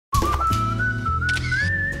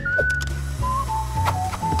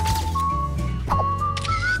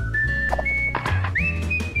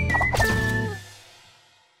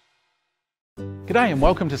G'day and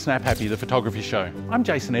welcome to Snap Happy, the photography show. I'm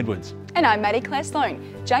Jason Edwards. And I'm Maddie Sloane.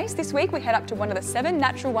 Jace, this week we head up to one of the 7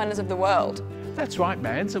 natural wonders of the world. That's right,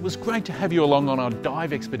 Mads. It was great to have you along on our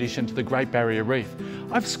dive expedition to the Great Barrier Reef.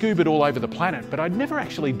 I've scubaed all over the planet, but I'd never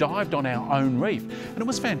actually dived on our own reef, and it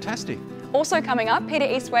was fantastic. Also coming up, Peter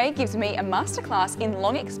Eastway gives me a masterclass in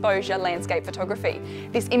long exposure landscape photography.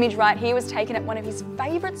 This image right here was taken at one of his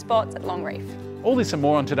favourite spots at Long Reef. All this and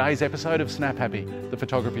more on today's episode of Snap Happy, the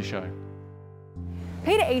photography show.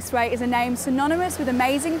 Peter Eastway is a name synonymous with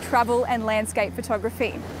amazing travel and landscape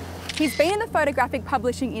photography. He's been in the photographic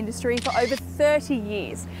publishing industry for over 30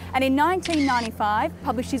 years and in 1995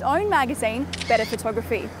 published his own magazine, Better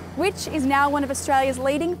Photography, which is now one of Australia's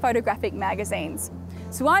leading photographic magazines.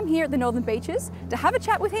 So I'm here at the Northern Beaches to have a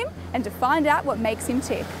chat with him and to find out what makes him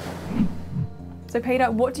tick. So Peter,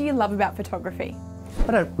 what do you love about photography?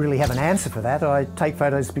 I don't really have an answer for that. I take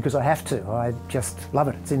photos because I have to. I just love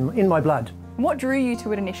it. It's in my blood. What drew you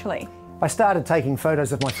to it initially? I started taking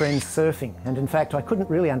photos of my friends surfing, and in fact I couldn't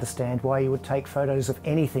really understand why you would take photos of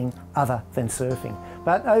anything other than surfing.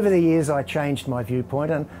 But over the years I changed my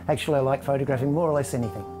viewpoint, and actually I like photographing more or less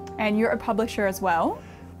anything. And you're a publisher as well?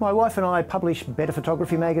 My wife and I publish Better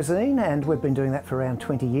Photography magazine, and we've been doing that for around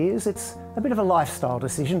 20 years. It's a bit of a lifestyle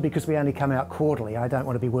decision because we only come out quarterly. I don't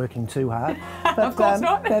want to be working too hard. But, of course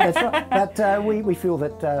not. That's right. But we feel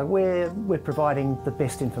that we're providing the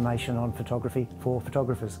best information on photography for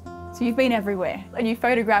photographers. So you've been everywhere and you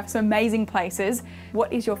photograph some amazing places.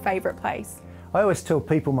 What is your favourite place? I always tell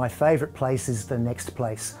people my favourite place is the next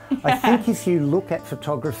place. I think if you look at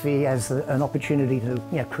photography as an opportunity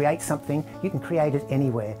to create something, you can create it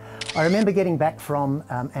anywhere. I remember getting back from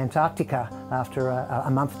Antarctica after a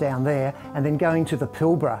month down there and then going to the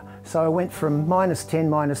Pilbara. So I went from -10,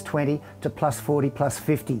 -20 to +40,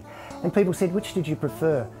 +50. And people said, which did you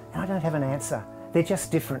prefer? And I don't have an answer. They're just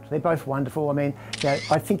different. They're both wonderful. I mean,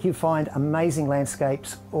 I think you find amazing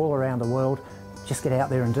landscapes all around the world. Just get out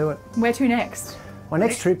there and do it. Where to next? My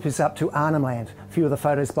next trip is up to Arnhem Land. A few of the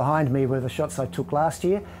photos behind me were the shots I took last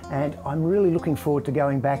year, and I'm really looking forward to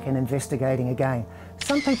going back and investigating again.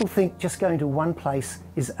 Some people think just going to one place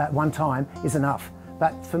at one time is enough.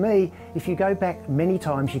 But for me, if you go back many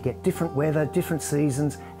times, you get different weather, different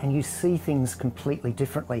seasons, and you see things completely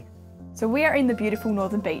differently. So we are in the beautiful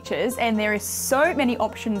Northern Beaches and there is so many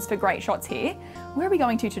options for great shots here. Where are we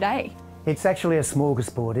going to today? It's actually a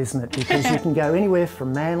smorgasbord, isn't it? Because you can go anywhere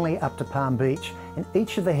from Manly up to Palm Beach, and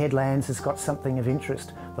each of the headlands has got something of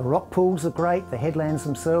interest. The rock pools are great, the headlands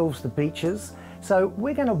themselves, the beaches. So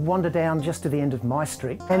we're going to wander down just to the end of my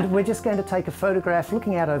street, and we're just going to take a photograph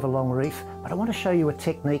looking out over Long Reef, but I want to show you a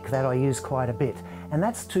technique that I use quite a bit, and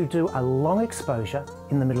that's to do a long exposure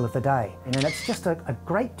in the middle of the day. And it's just a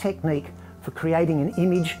great technique for creating an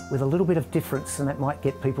image with a little bit of difference, and that might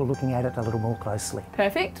get people looking at it a little more closely.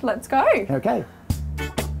 Perfect, let's go. Okay.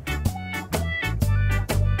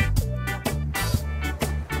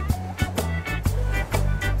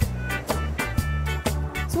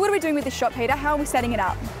 So what are we doing with this shot, Peter? How are we setting it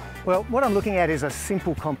up? Well, what I'm looking at is a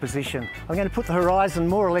simple composition. I'm going to put the horizon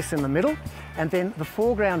more or less in the middle, and then the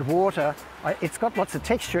foreground water, it's got lots of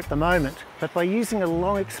texture at the moment, but by using a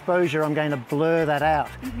long exposure I'm going to blur that out.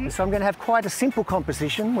 So I'm going to have quite a simple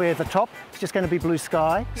composition where the top is just going to be blue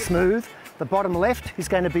sky, smooth, the bottom left is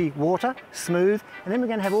going to be water, smooth, and then we're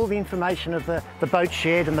going to have all the information of the boat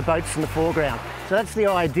shed and the boats in the foreground. So that's the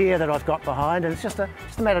idea that I've got behind, and it's just a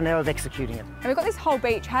matter now of executing it. And we've got this whole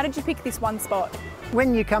beach. How did you pick this one spot?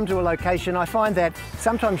 When you come to a location, I find that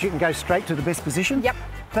sometimes you can go straight to the best position. Yep.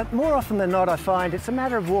 But more often than not, I find it's a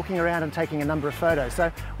matter of walking around and taking a number of photos. So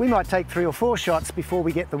we might take 3 or 4 shots before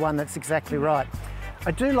we get the one that's exactly right.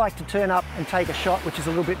 I do like to turn up and take a shot which is a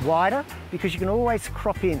little bit wider because you can always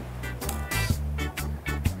crop in.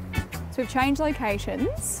 So we've changed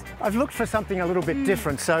locations. I've looked for something a little bit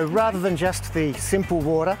different, so rather than just the simple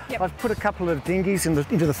water, I've put a couple of dinghies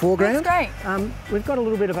into the foreground. That's great. We've got a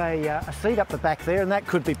little bit of a seat up the back there, and that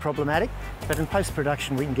could be problematic, but in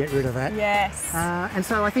post-production we can get rid of that. Yes. And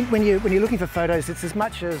so I think when you're looking for photos, it's as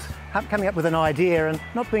much as coming up with an idea and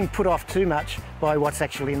not being put off too much by what's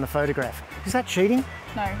actually in the photograph. Is that cheating?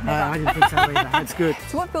 No, never. I didn't think so either. That's good.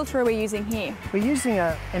 So what filter are we using here? We're using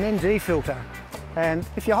an ND filter. And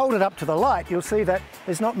if you hold it up to the light, you'll see that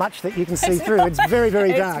there's not much that you can see through. It's very,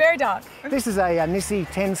 very dark. It's very dark. This is a Nissi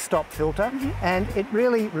 10-stop filter, and it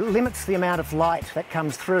really limits the amount of light that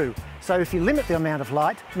comes through. So if you limit the amount of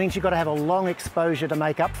light, it means you've got to have a long exposure to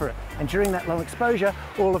make up for it. And during that long exposure,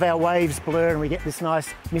 all of our waves blur and we get this nice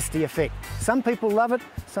misty effect. Some people love it,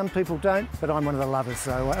 some people don't, but I'm one of the lovers,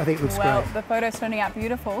 so I think it looks great. Well, the photo's turning out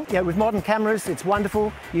beautiful. Yeah, with modern cameras, it's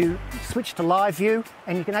wonderful. You switch to live view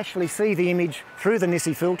and you can actually see the image through the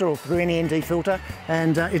NISI filter or through any ND filter,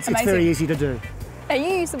 and it's very easy to do. Now,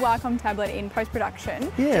 you use the Wacom tablet in post-production. Yeah.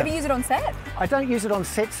 Do you ever use it on set? I don't use it on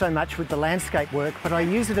set so much with the landscape work, but I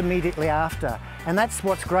use it immediately after. And that's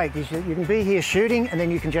what's great, is you can be here shooting and then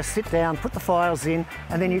you can just sit down, put the files in,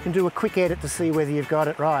 and then you can do a quick edit to see whether you've got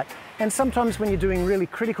it right. And sometimes when you're doing really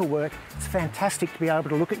critical work, it's fantastic to be able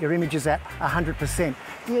to look at your images at 100%.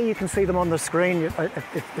 Yeah, you can see them on the screen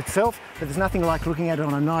itself, but there's nothing like looking at it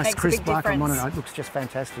on a nice crisp Wacom monitor. It looks just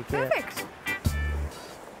fantastic. Perfect. Yeah.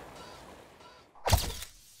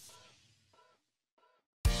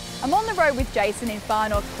 I'm on the road with Jason in far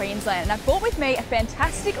north Queensland, and I've brought with me a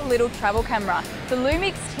fantastic little travel camera, the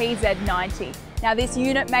Lumix TZ90. Now, this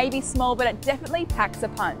unit may be small, but it definitely packs a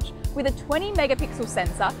punch. With a 20 megapixel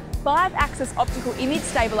sensor, 5-axis optical image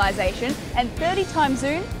stabilisation and 30x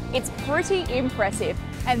zoom, it's pretty impressive.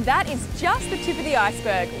 And that is just the tip of the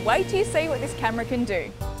iceberg. Wait till you see what this camera can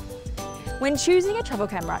do. When choosing a travel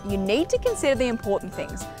camera, you need to consider the important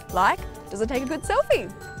things, like, does it take a good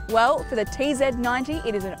selfie? Well, for the TZ90,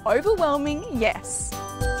 it is an overwhelming yes.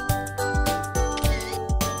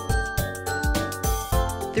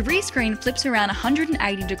 The rear screen flips around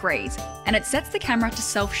 180 degrees and it sets the camera to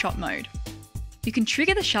self-shot mode. You can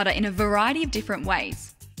trigger the shutter in a variety of different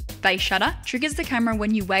ways. Face shutter triggers the camera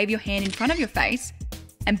when you wave your hand in front of your face,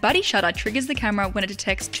 and buddy shutter triggers the camera when it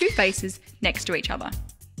detects two faces next to each other.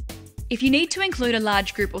 If you need to include a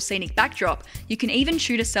large group or scenic backdrop, you can even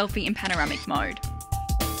shoot a selfie in panoramic mode.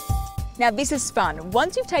 Now, this is fun.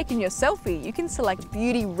 Once you've taken your selfie, you can select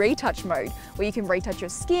beauty retouch mode, where you can retouch your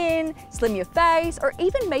skin, slim your face, or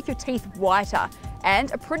even make your teeth whiter.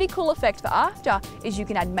 And a pretty cool effect for after is you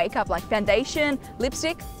can add makeup like foundation,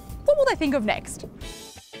 lipstick. What will they think of next?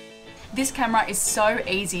 This camera is so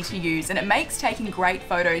easy to use and it makes taking great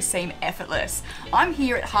photos seem effortless. I'm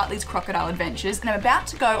here at Hartley's Crocodile Adventures and I'm about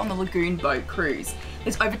to go on the lagoon boat cruise.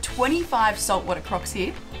 There's over 25 saltwater crocs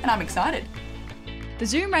here and I'm excited. The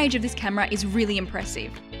zoom range of this camera is really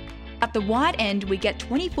impressive. At the wide end we get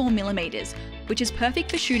 24mm, which is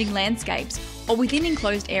perfect for shooting landscapes or within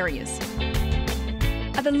enclosed areas.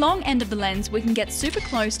 At the long end of the lens we can get super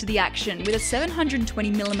close to the action with a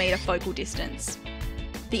 720mm focal distance.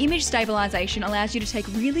 The image stabilisation allows you to take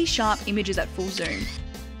really sharp images at full zoom,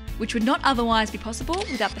 which would not otherwise be possible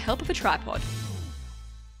without the help of a tripod.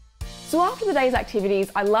 So after the day's activities,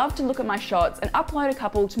 I love to look at my shots and upload a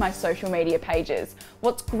couple to my social media pages.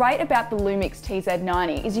 What's great about the Lumix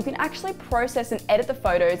TZ90 is you can actually process and edit the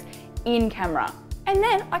photos in camera. And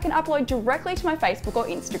then I can upload directly to my Facebook or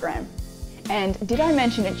Instagram. And did I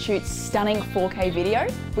mention it shoots stunning 4K video,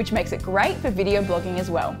 which makes it great for video blogging as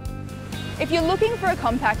well. If you're looking for a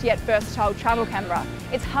compact yet versatile travel camera,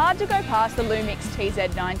 it's hard to go past the Lumix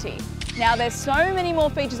TZ90. Now, there's so many more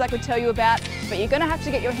features I could tell you about, but you're going to have to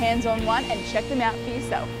get your hands on one and check them out for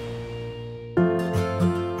yourself.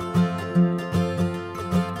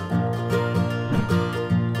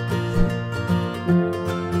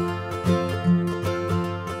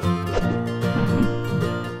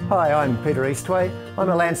 Hi, I'm Peter Eastway. I'm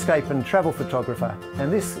a landscape and travel photographer,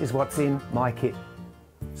 and this is what's in my kit.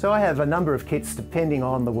 So I have a number of kits depending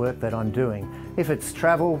on the work that I'm doing. If it's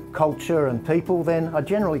travel, culture and people, then I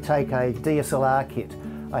generally take a DSLR kit.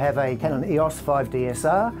 I have a Canon EOS 5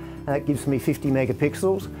 DSR and that gives me 50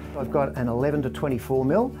 megapixels. I've got an 11 to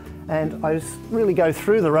 24mm and I just really go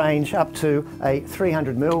through the range up to a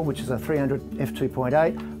 300mm, which is a 300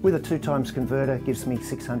 f2.8 with a 2x converter, gives me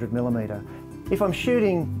 600mm. If I'm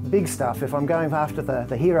shooting big stuff, if I'm going after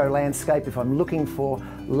the hero landscape, if I'm looking for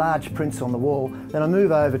large prints on the wall, then I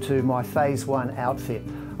move over to my Phase 1 outfit.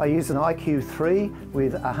 I use an IQ3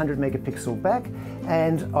 with a 100 megapixel back,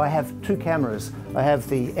 and I have two cameras. I have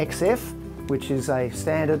the XF, which is a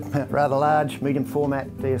standard, rather large, medium format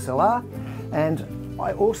DSLR, and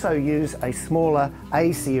I also use a smaller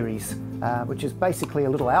A series, which is basically a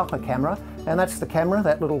little alpha camera, and that's the camera,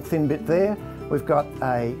 that little thin bit there. We've got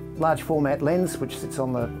a large format lens which sits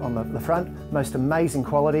on the front, most amazing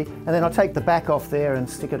quality, and then I take the back off there and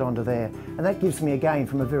stick it onto there. And that gives me again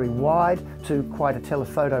from a very wide to quite a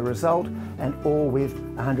telephoto result, and all with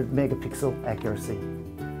 100 megapixel accuracy.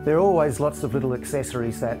 There are always lots of little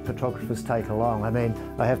accessories that photographers take along. I mean,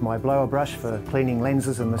 I have my blower brush for cleaning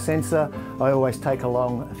lenses and the sensor. I always take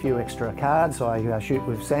along a few extra cards. I shoot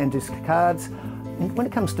with SanDisk cards. And when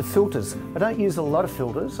it comes to filters, I don't use a lot of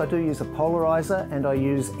filters. I do use a polarizer and I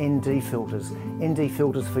use ND filters. ND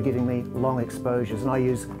filters for giving me long exposures, and I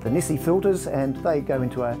use the Nissi filters and they go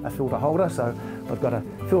into a filter holder, so I've got a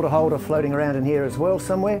filter holder floating around in here as well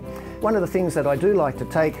somewhere. One of the things that I do like to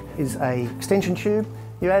take is an extension tube.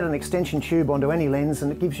 You add an extension tube onto any lens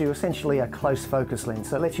and it gives you essentially a close focus lens,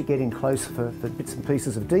 so it lets you get in close for bits and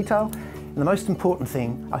pieces of detail. And the most important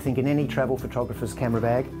thing, I think, in any travel photographer's camera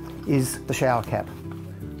bag is the shower cap.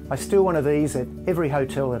 I steal one of these at every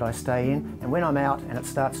hotel that I stay in, and when I'm out and it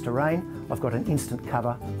starts to rain, I've got an instant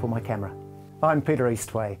cover for my camera. I'm Peter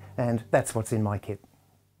Eastway, and that's what's in my kit.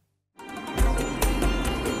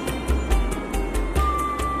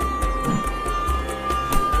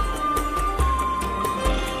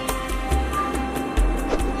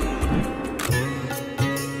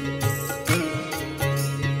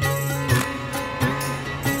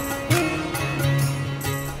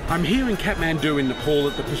 I'm here in Kathmandu in Nepal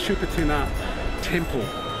at the Pashupatinath temple.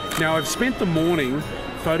 Now I've spent the morning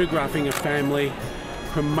photographing a family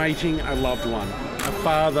cremating a loved one, a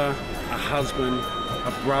father, a husband,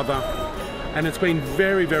 a brother, and it's been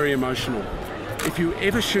very, very emotional. If you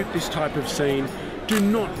ever shoot this type of scene, do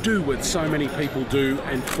not do what so many people do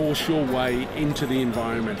and force your way into the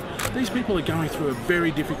environment. These people are going through a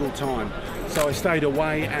very difficult time, so I stayed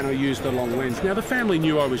away and I used the long lens. Now the family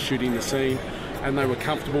knew I was shooting the scene, and they were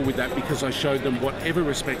comfortable with that because I showed them whatever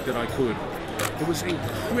respect that I could. It was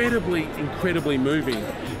incredibly, incredibly moving.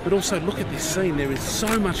 But also look at this scene, there is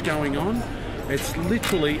so much going on. It's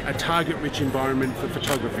literally a target-rich environment for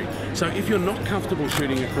photography. So if you're not comfortable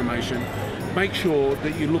shooting a cremation, make sure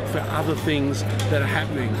that you look for other things that are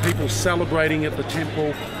happening. People celebrating at the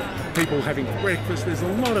temple, people having breakfast, there's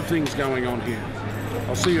a lot of things going on here.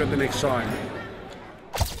 I'll see you at the next site.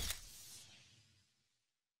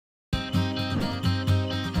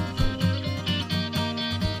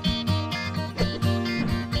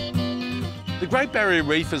 The Great Barrier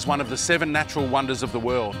Reef is one of the 7 natural wonders of the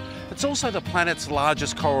world. It's also the planet's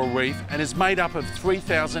largest coral reef and is made up of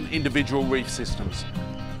 3,000 individual reef systems.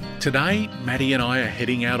 Today, Maddie and I are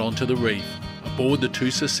heading out onto the reef, aboard the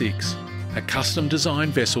Tusa 6, a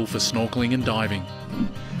custom-designed vessel for snorkelling and diving.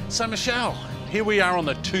 So Michelle, here we are on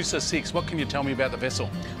the Tusa 6. What can you tell me about the vessel?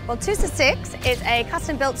 Well, Tusa 6 is a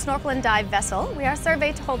custom-built snorkel and dive vessel. We are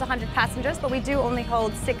surveyed to hold 100 passengers, but we do only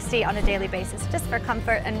hold 60 on a daily basis, just for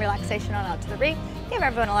comfort and relaxation on out to the reef. Give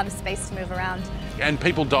everyone a lot of space to move around. And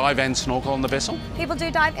people dive and snorkel on the vessel? People do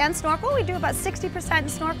dive and snorkel. We do about 60%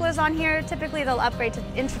 snorkelers on here. Typically, they'll upgrade to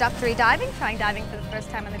introductory diving, trying diving for the first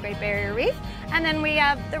time on the Great Barrier Reef. And then we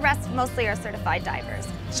have the rest mostly are certified divers.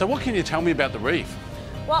 So what can you tell me about the reef?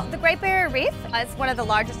 Well, the Great Barrier Reef is one of the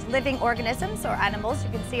largest living organisms or animals.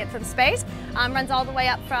 You can see it from space. Runs all the way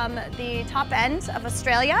up from the top end of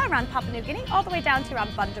Australia, around Papua New Guinea, all the way down to around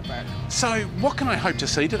Bundaberg. So what can I hope to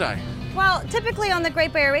see today? Well, typically on the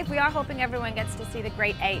Great Barrier Reef, we are hoping everyone gets to see the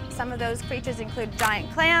Great 8. Some of those creatures include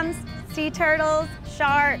giant clams, sea turtles,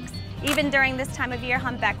 sharks, even during this time of year,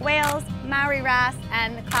 humpback whales, Maori wrasse,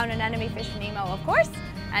 and the clown anemone fish Nemo, of course,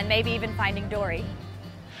 and maybe even Finding Dory.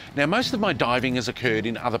 Now, most of my diving has occurred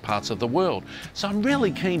in other parts of the world, so I'm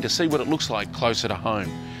really keen to see what it looks like closer to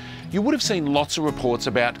home. You would have seen lots of reports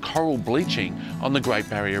about coral bleaching on the Great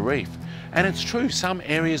Barrier Reef. And it's true, some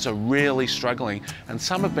areas are really struggling and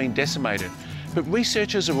some have been decimated. But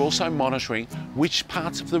researchers are also monitoring which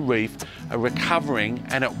parts of the reef are recovering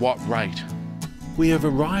and at what rate. We have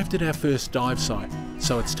arrived at our first dive site,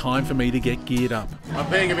 so it's time for me to get geared up. I'm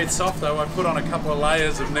being a bit soft though. I put on a couple of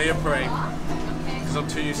layers of neoprene because I'm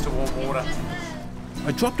too used to warm water.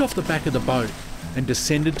 I dropped off the back of the boat and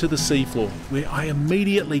descended to the seafloor, where I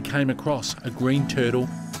immediately came across a green turtle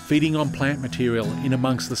feeding on plant material in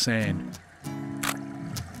amongst the sand.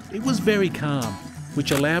 It was very calm,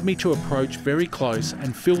 which allowed me to approach very close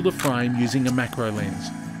and fill the frame using a macro lens.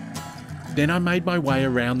 Then I made my way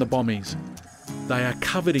around the bommies. They are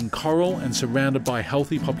covered in coral and surrounded by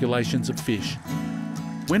healthy populations of fish.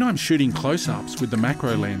 When I'm shooting close-ups with the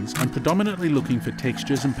macro lens, I'm predominantly looking for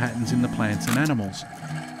textures and patterns in the plants and animals.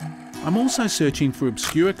 I'm also searching for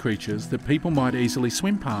obscure creatures that people might easily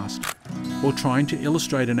swim past, or trying to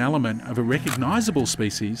illustrate an element of a recognisable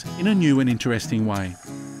species in a new and interesting way.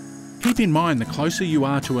 Keep in mind, the closer you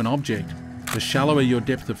are to an object, the shallower your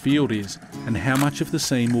depth of field is and how much of the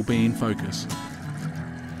scene will be in focus.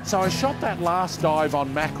 So I shot that last dive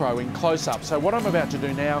on macro in close-up, so what I'm about to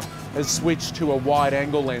do now is switch to a wide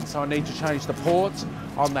angle lens. So I need to change the ports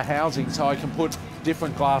on the housing so I can put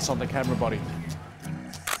different glass on the camera body.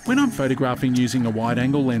 When I'm photographing using a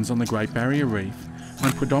wide-angle lens on the Great Barrier Reef,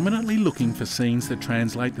 I'm predominantly looking for scenes that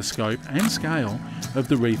translate the scope and scale of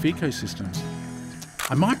the reef ecosystems.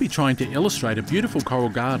 I might be trying to illustrate a beautiful coral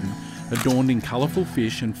garden adorned in colourful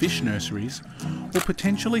fish and fish nurseries, or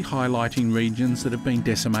potentially highlighting regions that have been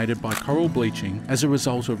decimated by coral bleaching as a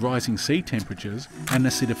result of rising sea temperatures and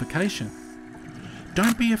acidification.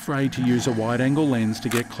 Don't be afraid to use a wide-angle lens to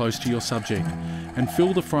get close to your subject and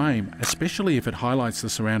fill the frame, especially if it highlights the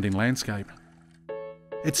surrounding landscape.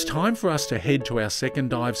 It's time for us to head to our second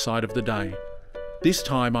dive site of the day. This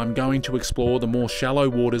time I'm going to explore the more shallow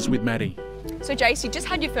waters with Maddie. So Jace, you just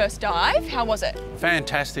had your first dive. How was it?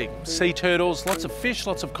 Fantastic. Sea turtles, lots of fish,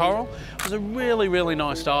 lots of coral. It was a really, really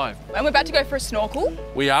nice dive. And we're about to go for a snorkel.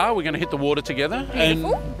 We are. We're going to hit the water together.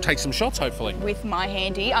 Beautiful. And take some shots, hopefully. With my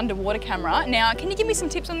handy underwater camera. Now, can you give me some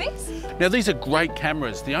tips on this? Now, these are great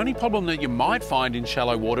cameras. The only problem that you might find in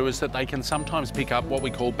shallow water is that they can sometimes pick up what we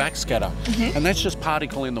call backscatter. And that's just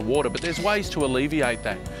particle in the water, but there's ways to alleviate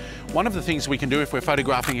that. One of the things we can do if we're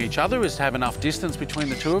photographing each other is to have enough distance between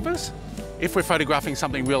the two of us. If we're photographing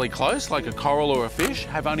something really close, like a coral or a fish,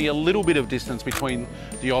 have only a little bit of distance between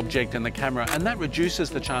the object and the camera, and that reduces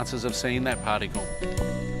the chances of seeing that particle.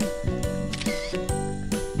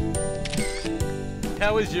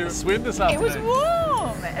 How was your swim this afternoon? It was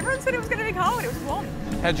warm. Everyone said it was going to be cold. It was warm.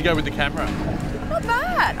 How'd you go with the camera? Not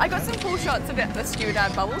bad. I got some cool shots of the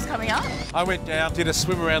stewardad bubbles coming up. I went down, did a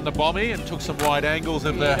swim around the bommy and took some wide angles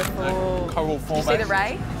of the coral formation. Did you see the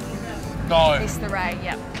ray? No. Missed the ray,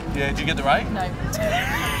 yep. Yeah, did you get the ray? No.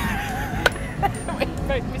 We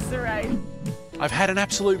both missed the ray. I've had an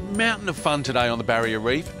absolute mountain of fun today on the Barrier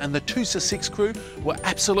Reef, and the Tusa 6 crew were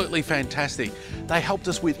absolutely fantastic. They helped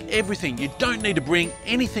us with everything. You don't need to bring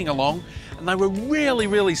anything along, and they were really,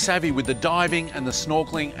 really savvy with the diving and the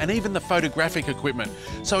snorkeling and even the photographic equipment.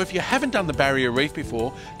 So if you haven't done the Barrier Reef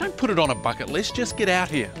before, don't put it on a bucket list, just get out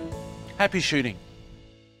here. Happy shooting.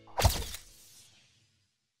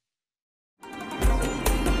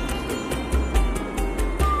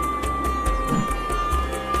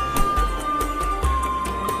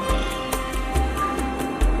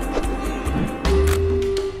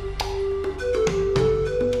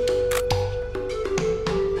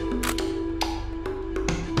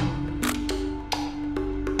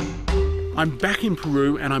 I'm back in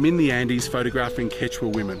Peru and I'm in the Andes photographing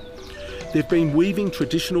Quechua women. They've been weaving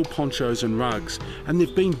traditional ponchos and rugs, and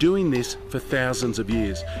they've been doing this for thousands of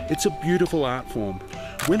years. It's a beautiful art form.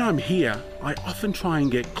 When I'm here, I often try and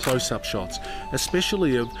get close-up shots,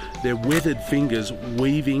 especially of their weathered fingers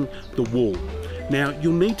weaving the wool. Now,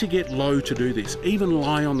 you'll need to get low to do this, even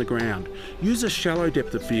lie on the ground. Use a shallow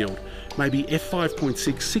depth of field, maybe f5.6,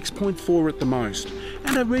 6.4 at the most,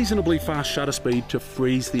 and a reasonably fast shutter speed to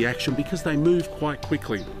freeze the action because they move quite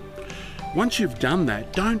quickly. Once you've done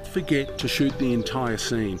that, don't forget to shoot the entire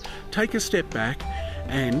scene. Take a step back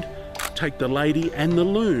and take the lady and the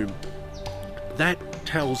loom. That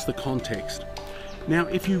tells the context. Now,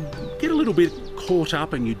 if you get a little bit caught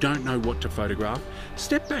up and you don't know what to photograph,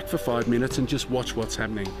 step back for 5 minutes and just watch what's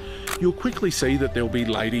happening. You'll quickly see that there'll be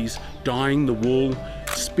ladies dyeing the wool,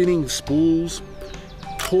 spinning spools,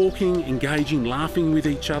 talking, engaging, laughing with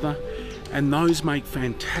each other, and those make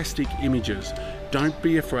fantastic images. Don't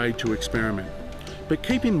be afraid to experiment. But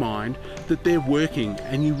keep in mind that they're working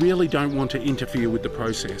and you really don't want to interfere with the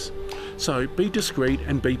process. So be discreet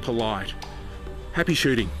and be polite. Happy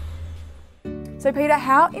shooting. So Peter,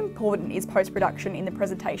 how important is post-production in the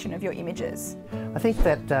presentation of your images? I think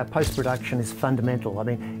that post-production is fundamental. I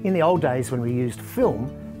mean, in the old days when we used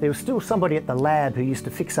film, there was still somebody at the lab who used to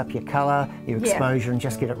fix up your colour, your exposure and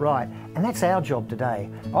just get it right. And that's our job today.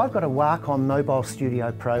 I've got a Wacom Mobile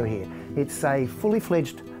Studio Pro here. It's a fully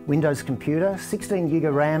fledged Windows computer, 16 gig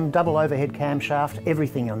of RAM, double overhead camshaft,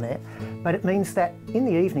 everything on there. But it means that in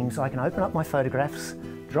the evenings I can open up my photographs,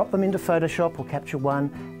 drop them into Photoshop or Capture One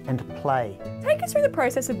and play. Take us through the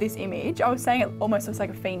process of this image. I was saying it almost looks like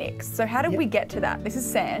a phoenix. So how did we get to that? This is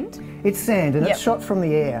sand. It's sand and it's shot from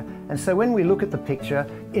the air. And so when we look at the picture,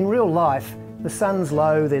 in real life, the sun's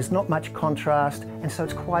low, there's not much contrast, and so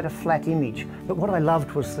it's quite a flat image. But what I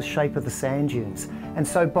loved was the shape of the sand dunes. And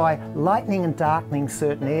so by lightening and darkening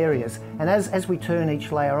certain areas, and as we turn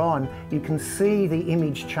each layer on, you can see the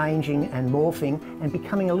image changing and morphing and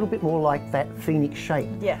becoming a little bit more like that phoenix shape.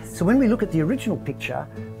 Yes. So when we look at the original picture,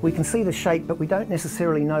 we can see the shape, but we don't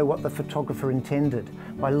necessarily know what the photographer intended.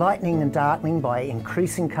 By lightening and darkening, by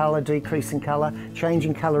increasing colour, decreasing colour,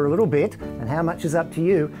 changing colour a little bit, and how much is up to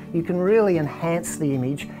you, you can really enhance the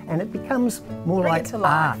image and it becomes more Bring like it to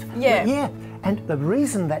life. art. Yeah. Yeah. And the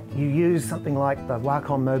reason that you use something like the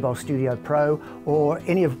Wacom Mobile Studio Pro or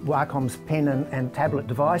any of Wacom's pen and tablet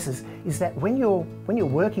devices is that when you're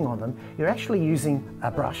working on them, you're actually using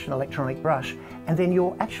a brush, an electronic brush, and then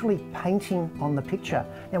you're actually painting on the picture.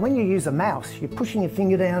 Now when you use a mouse, you're pushing your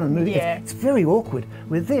finger down and moving. Yeah. It's very awkward.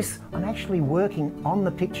 With this, I'm actually working on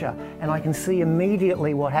the picture and I can see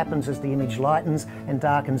immediately what happens as the image lightens and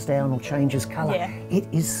darkens down or changes colour. Yeah. It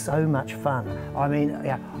is so much fun. I mean,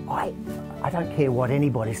 yeah, I don't care what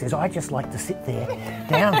anybody says, I just like to sit there,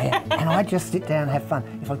 down there, and I just sit down and have fun.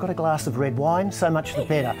 If I've got a glass of red wine, so much the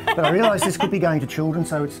better. But I realise this could be going to children,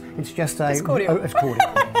 so it's just a... It's cordial. It's cordial.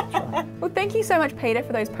 That's right. Well, thank you so much, Peter,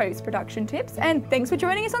 for those post-production tips, and thanks for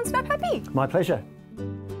joining us on Snap Happy. My pleasure.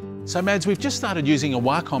 So Mads, we've just started using a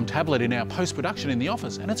Wacom tablet in our post-production in the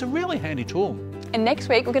office, and it's a really handy tool. And next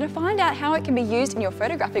week, we're going to find out how it can be used in your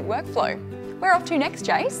photographic workflow. Where off to next,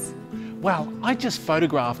 Jace? Well, I just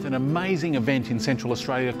photographed an amazing event in Central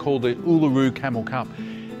Australia called the Uluru Camel Cup.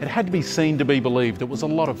 It had to be seen to be believed. It was a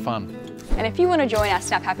lot of fun. And if you want to join our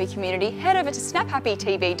Snap Happy community, head over to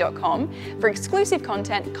snaphappytv.com for exclusive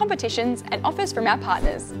content, competitions and offers from our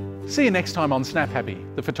partners. See you next time on Snap Happy,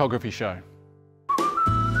 the photography show.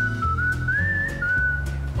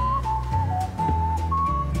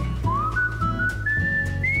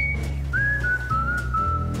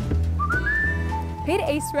 Peter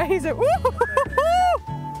Eastway is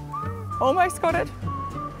almost got it.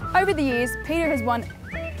 Over the years, Peter has won.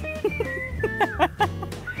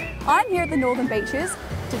 I'm here at the Northern Beaches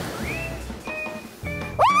to